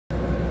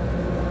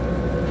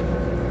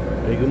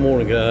Hey, good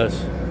morning, guys.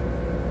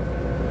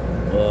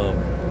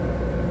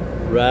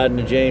 Riding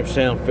the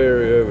Jamestown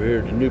ferry over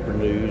here to Newport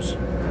News.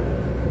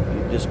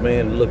 Get this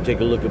man to take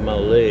a look at my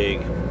leg.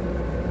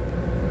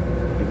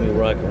 Give me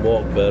where I can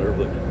walk better.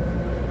 But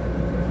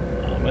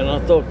man, I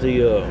thought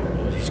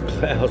these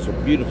clouds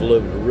were beautiful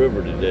over the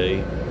river today.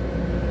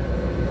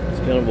 It's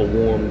kind of a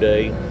warm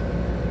day.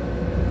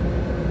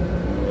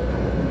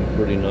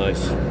 Pretty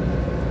nice.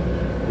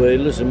 But hey,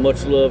 listen,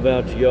 much love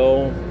out to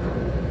y'all.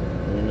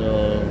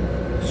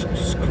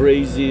 It's the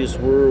craziest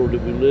world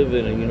that we live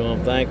in, and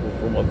I'm thankful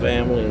for my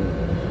family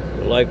and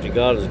the life that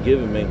God has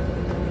given me.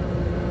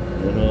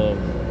 And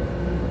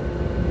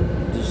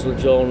just let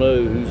y'all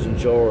know who's in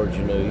charge.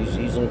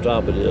 He's on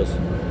top of this.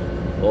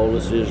 All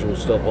this Israel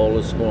stuff, all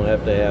this is going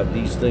to have.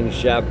 These things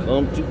shall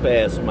come to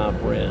pass, my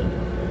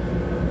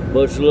friend.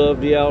 Much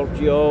love to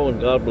y'all,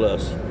 and God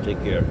bless. Take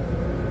care.